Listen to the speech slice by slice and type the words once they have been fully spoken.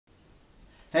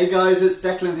Hey guys, it's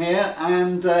Declan here,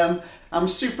 and I'm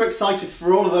super excited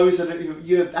for all of those that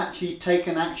you have actually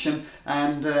taken action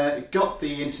and got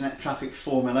the internet traffic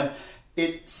formula.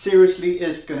 It seriously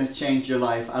is going to change your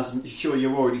life, as I'm sure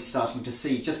you're already starting to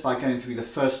see just by going through the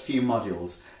first few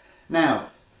modules. Now,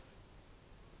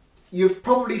 you've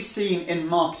probably seen in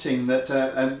marketing that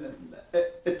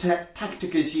a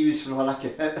tactic is used for like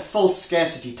a false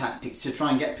scarcity tactic to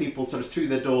try and get people sort of through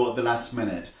the door at the last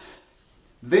minute.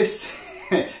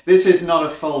 This is not a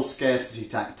false scarcity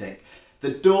tactic.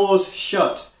 The doors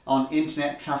shut on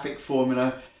internet traffic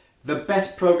formula, the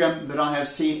best program that I have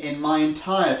seen in my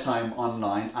entire time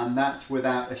online, and that's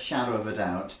without a shadow of a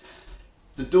doubt.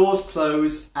 The doors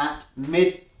close at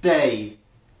midday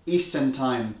Eastern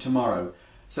time tomorrow.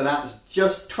 So that's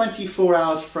just 24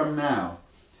 hours from now.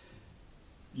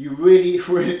 You really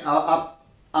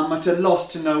I'm at a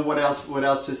loss to know what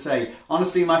else to say.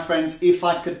 Honestly, my friends, if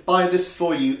I could buy this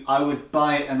for you, I would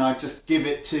buy it and I'd just give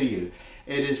it to you.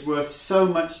 It is worth so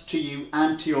much to you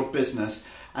and to your business,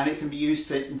 and it can be used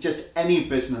for just any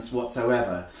business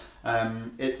whatsoever.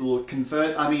 It will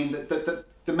convert. I mean, the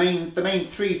main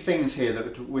three things here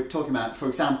that we're talking about, for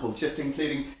example, just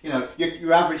including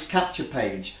your average capture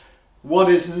page.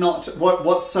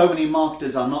 What so many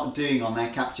marketers are not doing on their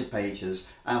capture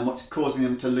pages, and what's causing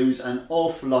them to lose an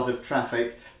awful lot of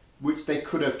traffic which they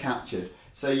could have captured.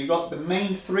 So you've got the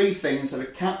main three things that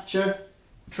are capture,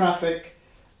 traffic,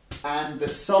 and the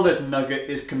solid nugget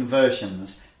is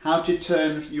conversions. How to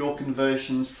turn your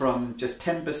conversions from just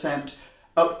 10%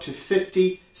 up to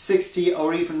 50, 60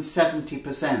 or even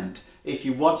 70%. If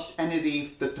you watched any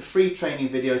of the free training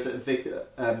videos that Vic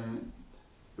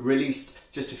released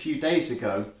just a few days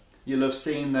ago, you'll have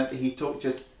seen that he talked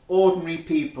just ordinary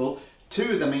people,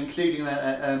 two of them including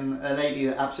a lady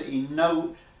that absolutely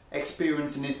no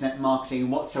experience in internet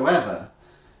marketing whatsoever,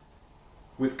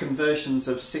 with conversions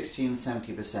of 60 and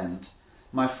 70%.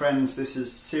 My friends, this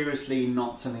is seriously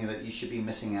not something that you should be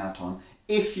missing out on.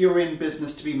 If you're in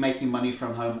business to be making money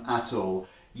from home at all,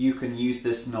 you can use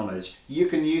this knowledge. You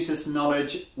can use this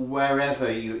knowledge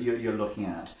wherever you're looking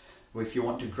at. If you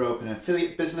want to grow up an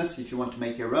affiliate business, if you want to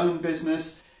make your own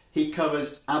business, he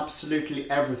covers absolutely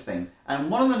everything.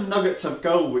 And one of the nuggets of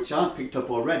gold which I've picked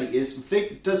up already is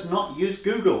Vic does not use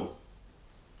Google.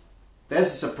 There's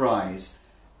a surprise.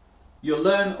 You'll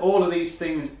learn all of these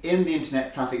things in the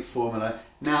internet traffic formula.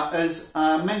 Now, as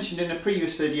mentioned in a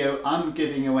previous video, I'm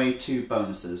giving away 2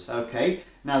 bonuses. Okay.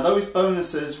 Now, those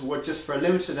bonuses were just for a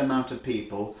limited amount of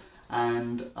people,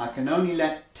 and I can only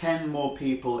let 10 more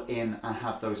people in and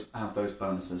have those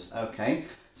bonuses. Okay,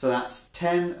 so that's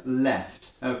 10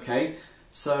 left. Okay,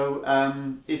 so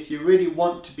if you really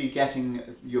want to be getting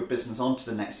your business onto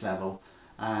the next level,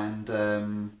 and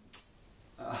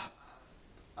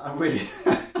I really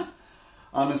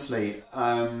honestly,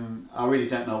 I really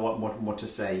don't know what to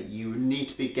say. You need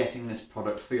to be getting this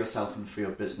product for yourself and for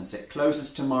your business. It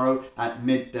closes tomorrow at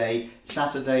midday,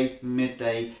 Saturday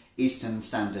midday Eastern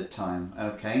Standard Time.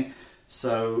 Okay,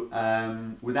 so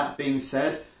with that being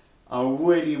said, I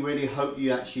really hope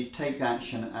you actually take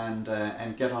action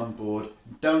and get on board.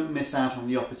 Don't miss out on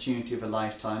the opportunity of a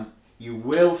lifetime. You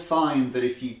will find that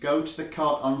if you go to the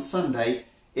cart on Sunday,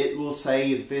 it will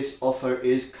say this offer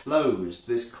is closed,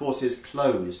 this course is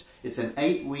closed. It's an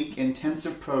 8-week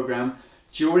intensive program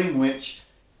during which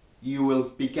you will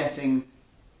be getting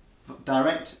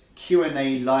direct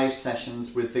Q&A live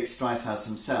sessions with Vic Streishaus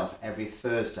himself every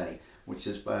Thursday, which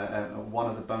is one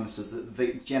of the bonuses that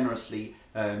Vic generously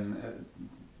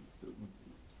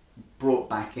brought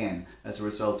back in as a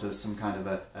result of some kind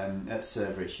of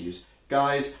server issues.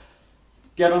 Guys,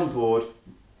 get on board,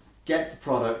 get the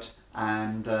product,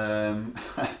 and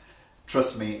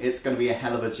trust me, it's going to be a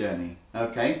hell of a journey.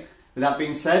 Okay, with that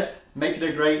being said, make it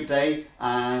a great day,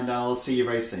 and I'll see you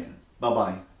very soon. Bye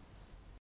bye.